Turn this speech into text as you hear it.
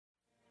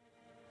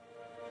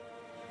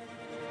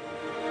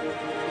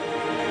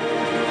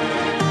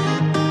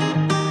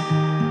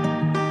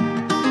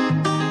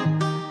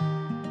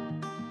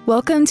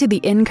Welcome to the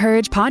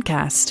Encourage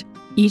podcast.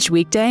 Each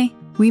weekday,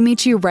 we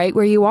meet you right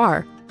where you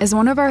are as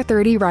one of our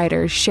 30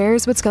 writers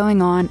shares what's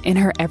going on in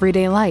her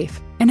everyday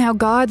life and how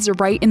God's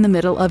right in the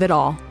middle of it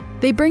all.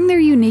 They bring their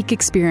unique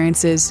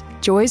experiences,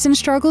 joys and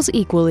struggles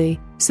equally,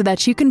 so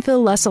that you can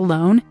feel less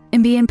alone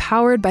and be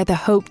empowered by the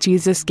hope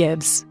Jesus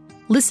gives.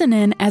 Listen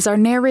in as our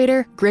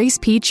narrator, Grace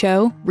P.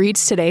 Cho,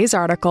 reads today's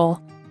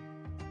article.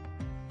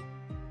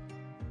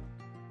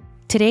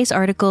 Today's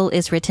article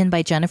is written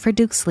by Jennifer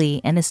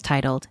Dukes-Lee and is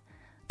titled,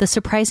 The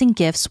Surprising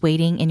Gifts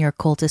Waiting in Your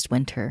Coldest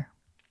Winter.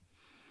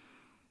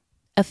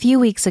 A few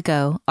weeks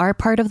ago, our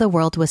part of the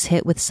world was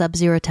hit with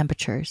sub-zero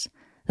temperatures,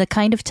 the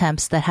kind of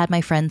temps that had my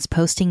friends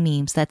posting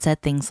memes that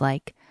said things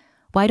like,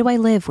 "Why do I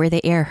live where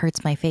the air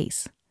hurts my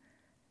face?"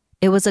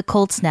 It was a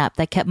cold snap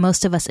that kept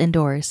most of us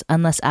indoors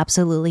unless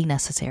absolutely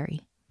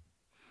necessary.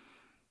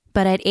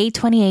 But at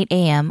 8:28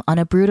 a.m. on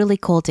a brutally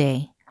cold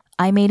day,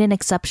 I made an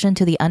exception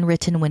to the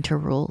unwritten winter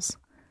rules.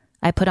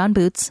 I put on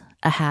boots,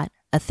 a hat,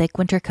 a thick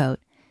winter coat,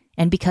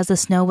 and because the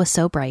snow was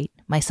so bright,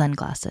 my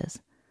sunglasses.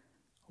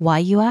 Why,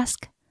 you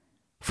ask?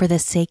 For the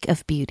sake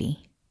of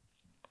beauty.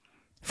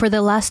 For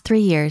the last 3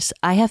 years,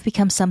 I have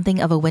become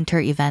something of a winter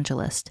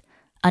evangelist,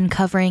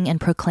 uncovering and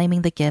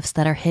proclaiming the gifts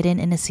that are hidden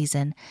in a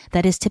season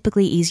that is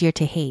typically easier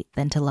to hate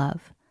than to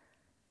love.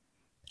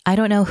 I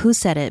don't know who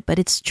said it, but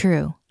it's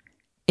true.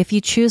 If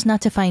you choose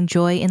not to find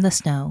joy in the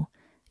snow,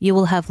 you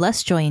will have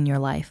less joy in your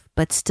life,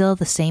 but still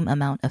the same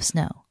amount of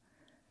snow.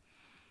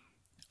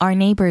 Our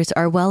neighbors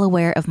are well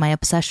aware of my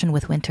obsession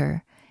with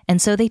winter,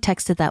 and so they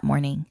texted that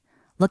morning,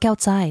 "Look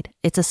outside,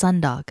 it's a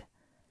sundog."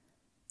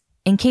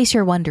 In case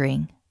you're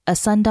wondering, a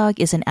sundog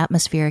is an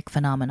atmospheric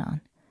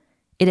phenomenon.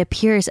 It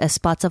appears as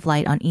spots of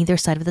light on either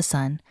side of the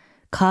sun,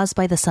 caused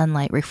by the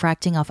sunlight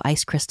refracting off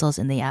ice crystals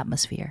in the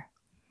atmosphere.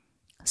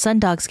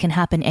 Sundogs can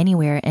happen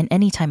anywhere and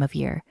any time of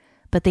year,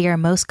 but they are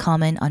most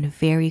common on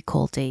very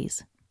cold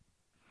days.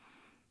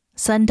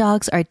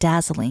 Sundogs are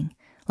dazzling,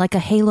 like a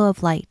halo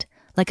of light,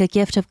 like a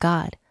gift of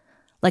God,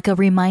 like a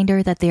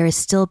reminder that there is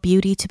still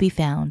beauty to be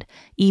found,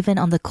 even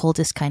on the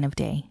coldest kind of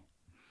day.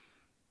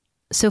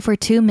 So for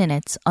 2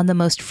 minutes, on the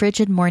most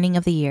frigid morning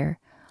of the year,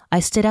 I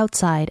stood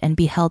outside and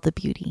beheld the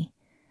beauty.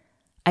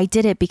 I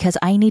did it because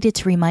I needed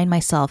to remind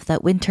myself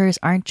that winters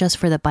aren't just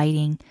for the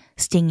biting,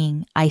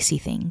 stinging, icy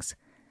things.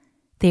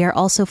 They are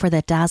also for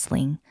the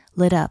dazzling,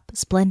 lit up,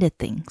 splendid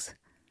things.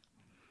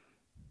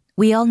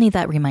 We all need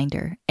that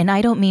reminder, and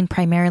I don't mean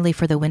primarily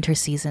for the winter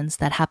seasons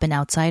that happen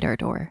outside our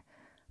door,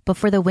 but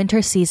for the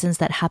winter seasons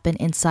that happen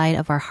inside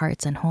of our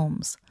hearts and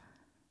homes.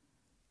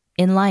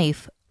 In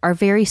life, our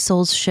very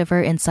souls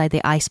shiver inside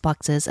the ice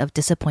boxes of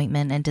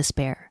disappointment and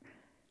despair.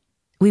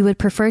 We would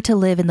prefer to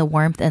live in the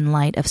warmth and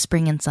light of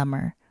spring and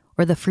summer,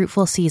 or the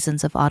fruitful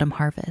seasons of autumn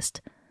harvest.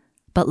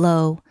 But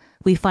lo,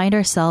 we find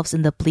ourselves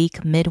in the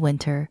bleak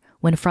midwinter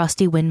when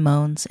frosty wind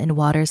moans and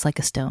waters like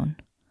a stone.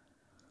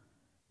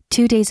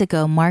 2 days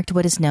ago marked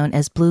what is known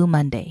as Blue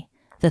Monday,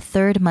 the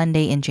third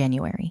Monday in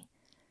January.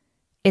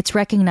 It's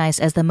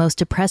recognized as the most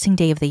depressing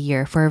day of the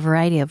year for a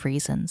variety of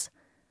reasons.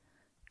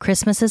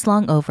 Christmas is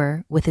long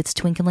over, with its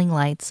twinkling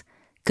lights,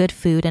 good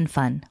food, and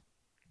fun.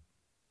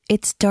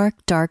 It's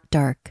dark, dark,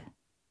 dark.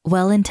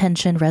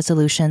 Well-intentioned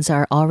resolutions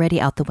are already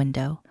out the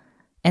window.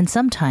 And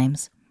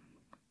sometimes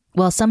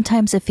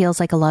it feels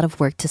like a lot of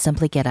work to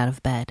simply get out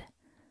of bed.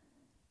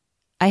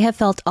 I have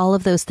felt all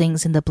of those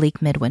things in the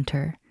bleak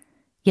midwinter,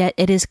 yet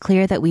it is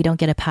clear that we don't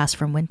get a pass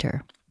from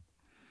winter.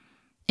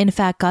 In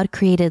fact, God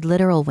created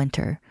literal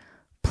winter,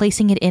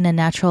 placing it in a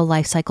natural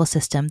life cycle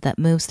system that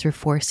moves through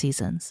 4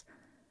 seasons.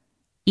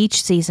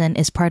 Each season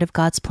is part of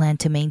God's plan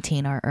to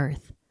maintain our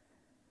earth.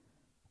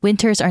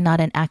 Winters are not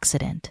an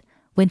accident.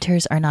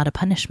 Winters are not a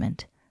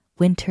punishment.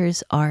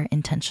 Winters are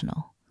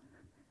intentional.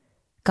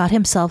 God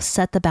himself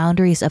set the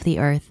boundaries of the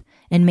earth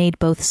and made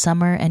both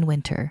summer and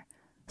winter.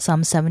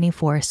 Psalm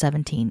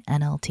 74:17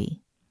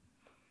 NLT.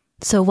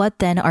 So what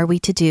then are we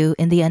to do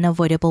in the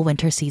unavoidable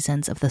winter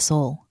seasons of the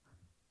soul?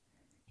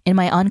 In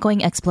my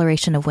ongoing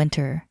exploration of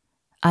winter,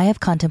 I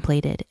have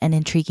contemplated an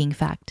intriguing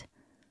fact.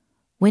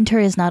 Winter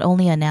is not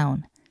only a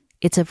noun,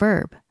 it's a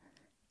verb.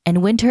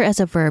 And winter as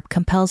a verb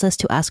compels us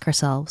to ask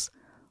ourselves,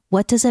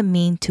 what does it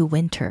mean to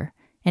winter,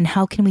 and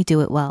how can we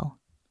do it well?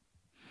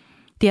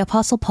 The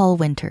Apostle Paul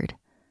wintered.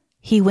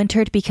 He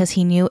wintered because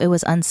he knew it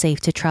was unsafe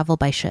to travel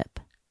by ship.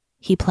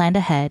 He planned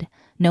ahead,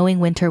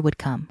 knowing winter would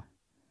come.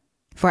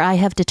 For I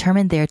have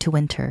determined there to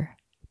winter.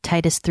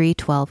 Titus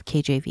 3:12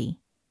 KJV.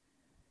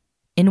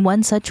 In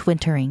one such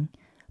wintering,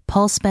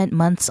 Paul spent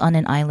months on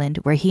an island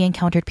where he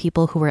encountered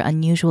people who were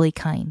unusually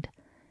kind.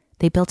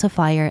 They built a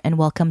fire and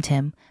welcomed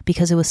him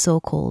because it was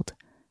so cold.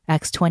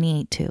 Acts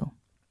 28:2.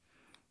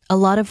 A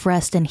lot of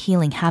rest and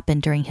healing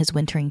happened during his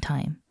wintering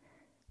time.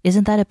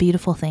 Isn't that a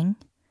beautiful thing?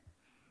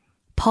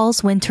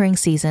 Paul's wintering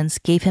seasons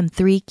gave him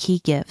 3 key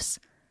gifts: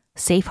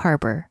 safe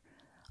harbor,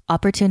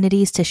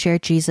 opportunities to share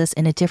Jesus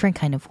in a different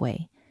kind of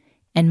way,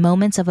 and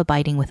moments of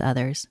abiding with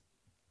others.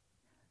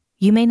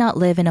 You may not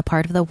live in a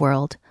part of the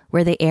world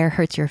where the air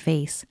hurts your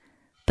face,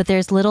 but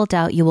there's little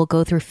doubt you will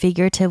go through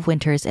figurative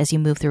winters as you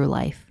move through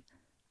life.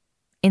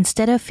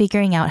 Instead of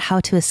figuring out how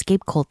to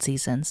escape cold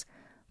seasons,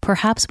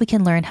 perhaps we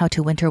can learn how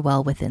to winter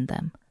well within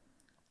them,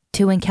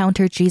 to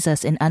encounter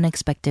Jesus in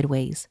unexpected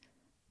ways,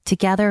 to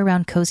gather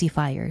around cozy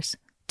fires,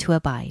 to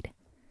abide,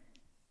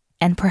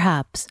 and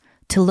perhaps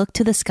to look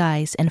to the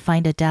skies and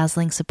find a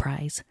dazzling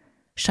surprise,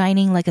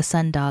 shining like a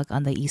sundog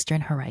on the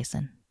eastern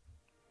horizon.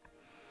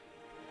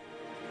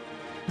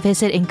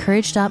 Visit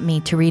encourage.me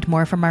to read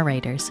more from our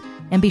writers,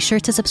 and be sure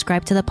to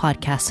subscribe to the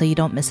podcast so you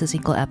don't miss a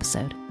single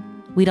episode.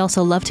 We'd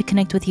also love to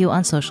connect with you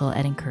on social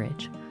at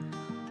Encourage.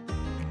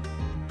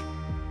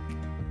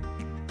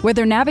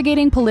 Whether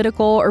navigating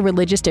political or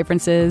religious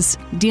differences,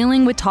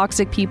 dealing with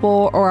toxic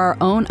people, or our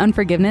own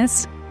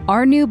unforgiveness,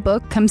 our new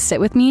book, Come Sit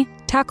With Me,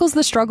 tackles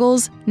the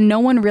struggles no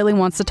one really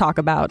wants to talk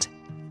about.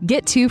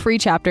 Get 2 free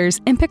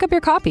chapters and pick up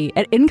your copy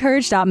at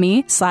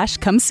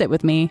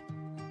encourage.me/comesitwithme.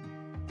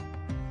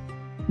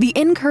 The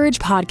Encourage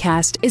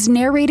podcast is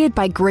narrated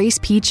by Grace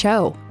P.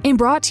 Cho and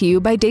brought to you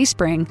by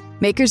Dayspring,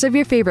 makers of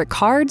your favorite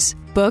cards,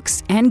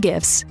 books, and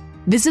gifts.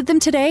 Visit them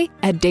today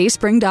at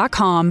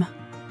dayspring.com.